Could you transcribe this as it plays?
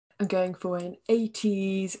I'm going for an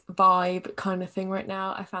 80s vibe kind of thing right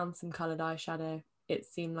now. I found some coloured eyeshadow. It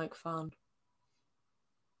seemed like fun.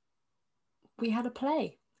 We had a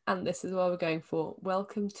play, and this is what we're going for.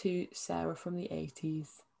 Welcome to Sarah from the 80s.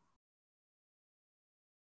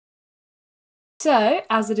 So,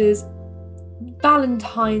 as it is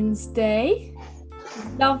Valentine's Day,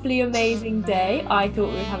 lovely, amazing day, I thought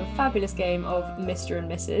we would have a fabulous game of Mr. and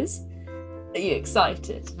Mrs. Are you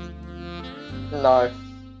excited? No.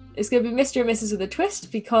 It's going to be Mr. and Mrs. with a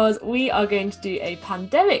twist, because we are going to do a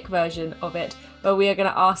pandemic version of it, where we are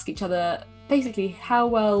going to ask each other basically how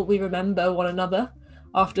well we remember one another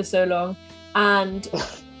after so long, and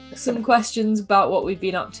some questions about what we've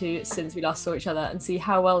been up to since we last saw each other, and see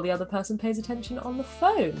how well the other person pays attention on the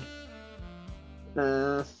phone.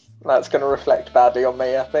 That's going to reflect badly on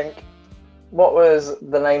me, I think. What was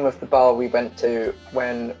the name of the bar we went to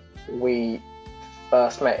when we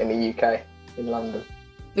first met in the UK, in London?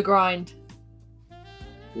 The Grind.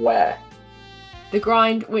 Where? The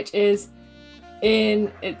Grind, which is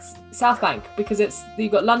it's South Bank, because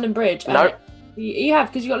you've got London Bridge. And No. You have,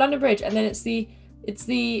 because you've got London Bridge, and then it's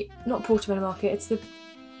the not Portobello Market, it's the,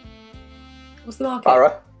 what's the market?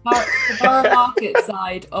 Borough. The Borough Market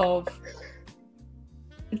side of,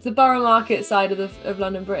 it's the Borough Market side of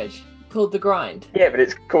London Bridge, called The Grind. Yeah, but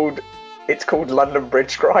it's called London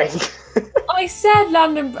Bridge Grind. I said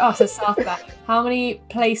London, so South Bank. How many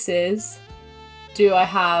places do I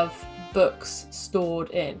have books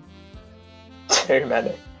stored in? Too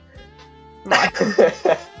many.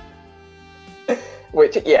 Right.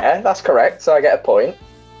 Which, yeah, that's correct, so I get a point.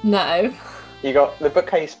 No. You got the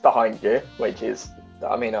bookcase behind you, which is,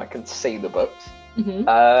 I mean, I can see the books. Mm-hmm.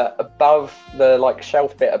 Above the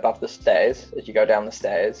shelf bit above the stairs, as you go down the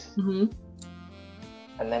stairs. Mm-hmm.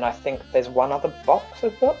 And then I think there's one other box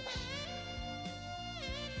of books.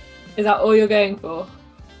 Is that all you're going for?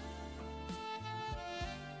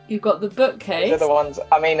 You've got the bookcase. Those are the ones,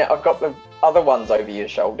 I mean, I've got the other ones over your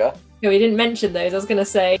shoulder. No, we didn't mention those. I was going to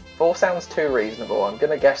say. 4 sounds too reasonable. I'm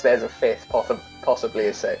going to guess there's a 5th, possibly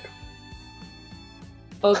a 6th.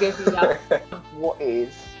 I'll give you that. What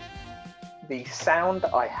is the sound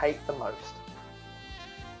I hate the most?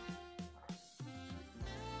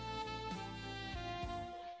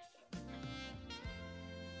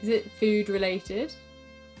 Is it food related?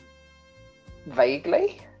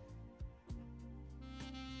 Vaguely?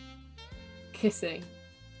 Kissing.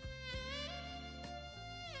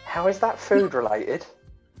 How is that food related?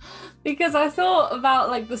 Because I thought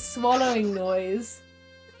about the swallowing noise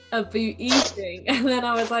of you eating, and then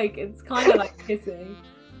I was like, it's kind of like kissing,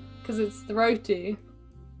 because it's throaty.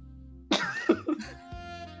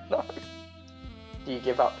 No. Do you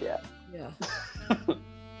give up yet? Yeah.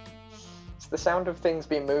 It's the sound of things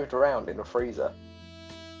being moved around in a freezer.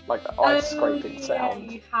 Like the ice scraping sound.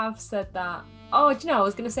 Yeah, you have said that. Oh, do you know, I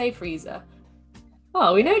was going to say freezer.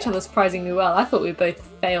 Oh, we know each other surprisingly well. I thought we'd both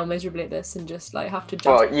fail miserably at this and just have to judge.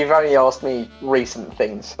 Well, you've only asked me recent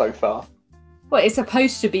things so far. Well, it's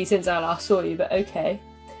supposed to be since I last saw you, but okay.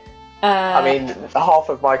 I mean, half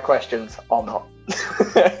of my questions are not.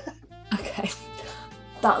 Okay,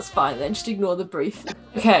 that's fine then. Just ignore the brief.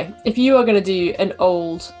 Okay, if you are going to do an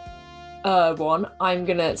old one, I'm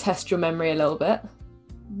going to test your memory a little bit.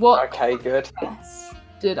 What Okay, good. dress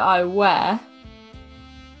did I wear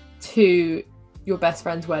to your best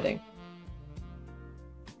friend's wedding?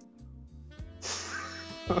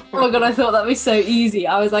 Oh my god, I thought that'd be so easy.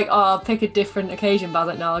 I was like, oh, I'll pick a different occasion, but I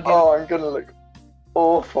was like, no, I'll go. Oh, I'm gonna look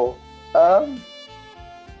awful. Oh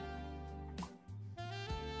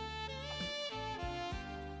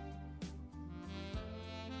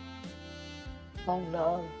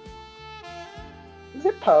no. Is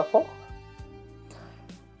it purple?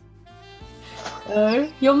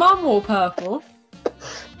 No, your mum wore purple.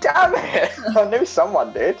 Damn it! I knew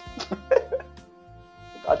someone did.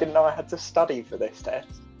 I didn't know I had to study for this test.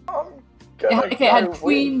 It had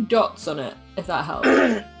cream dots on it, if that helps.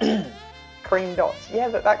 Cream dots. Yeah,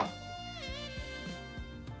 that.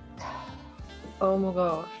 Oh my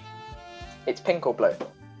gosh. It's pink or blue.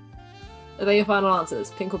 Are they your final answers?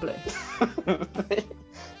 Pink or blue?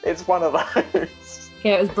 It's one of those.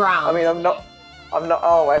 Okay, it was brown. I mean, I'm not.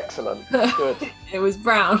 Oh, excellent. Good. It was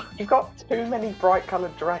brown. You've got too many bright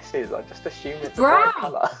coloured dresses. I just assume it's brown. A bright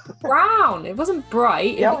colour. Brown. It wasn't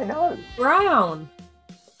bright. Yeah, I know. Brown.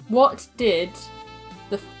 What did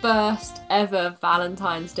the first ever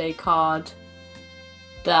Valentine's Day card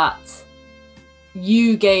that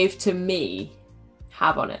you gave to me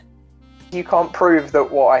have on it? You can't prove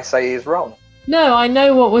that what I say is wrong. No, I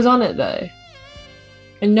know what was on it though.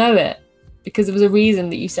 I know it because there was a reason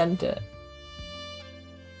that you sent it.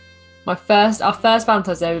 Our first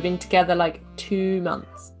Valentine's Day, we've been together like 2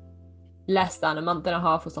 months. Less than a month and a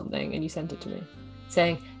half or something, and you sent it to me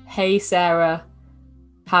saying, "Hey Sarah,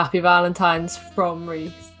 happy Valentine's from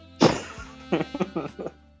Reece."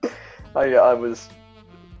 I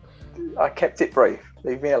kept it brief.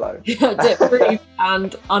 Leave me alone. Yeah, it's brief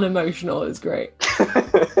and unemotional. It's great.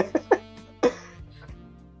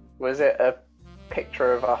 Was it a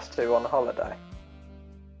picture of us two on holiday?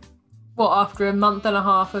 What, after a month and a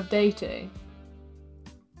half of dating?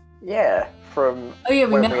 Yeah, from we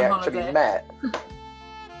when met we on actually holiday. met.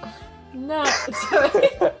 No, sorry.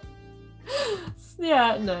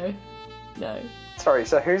 Yeah, no. Sorry,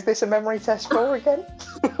 so who's this a memory test for again?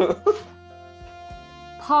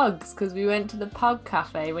 Pugs, because we went to the Pug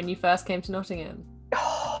Cafe when you first came to Nottingham.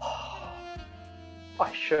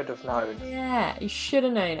 I should have known. Yeah, you should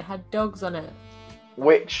have known. It had dogs on it.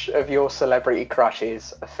 Which of your celebrity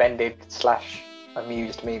crushes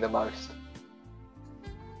offended/amused me the most?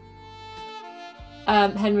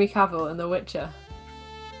 Henry Cavill in The Witcher.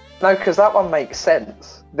 No, because that one makes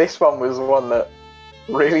sense. This one was the one that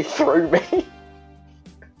really threw me.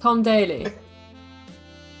 Tom Daley.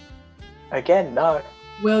 Again, no.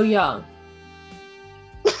 Will Young.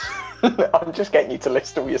 I'm just getting you to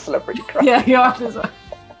list all your celebrity crushes. Yeah, you are as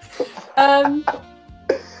well.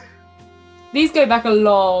 These go back a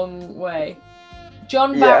long way.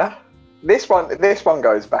 John Yeah. This one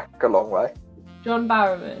goes back a long way. John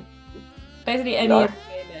Barrowman. Basically any No. of the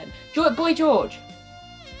gay men. Boy George.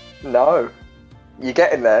 No. You're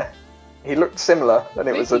getting there. He looked similar, and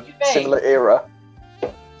it was a Ricky Gervais. similar era.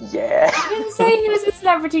 Yeah. I didn't say he was a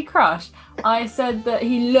celebrity crush. I said that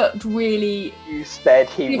he looked really... You said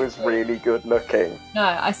he was really good looking. No,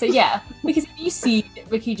 I said yeah. Because if you see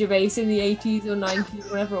Ricky Gervais in the 80s or 90s,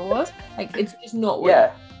 whatever it was, like, it's just not what you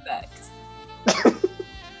expect.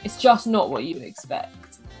 It's just not what you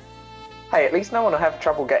expect. Hey, at least no one will have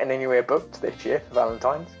trouble getting anywhere booked this year for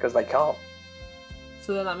Valentine's, because they can't.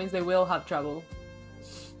 So then that means they will have trouble.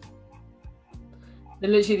 They're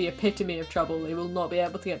literally the epitome of trouble. They will not be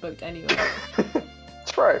able to get booked anywhere.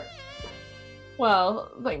 True. Well,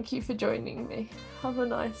 thank you for joining me. Have a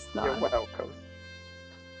nice night. You're welcome.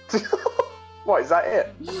 What, is that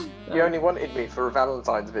it? No. You only wanted me for a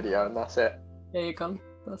Valentine's video and that's it? There you go.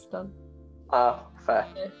 That's done. Ah, fair.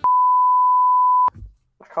 Yeah.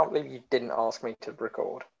 I can't believe you didn't ask me to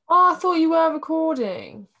record. Oh, I thought you were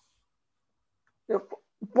recording.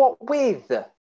 What with?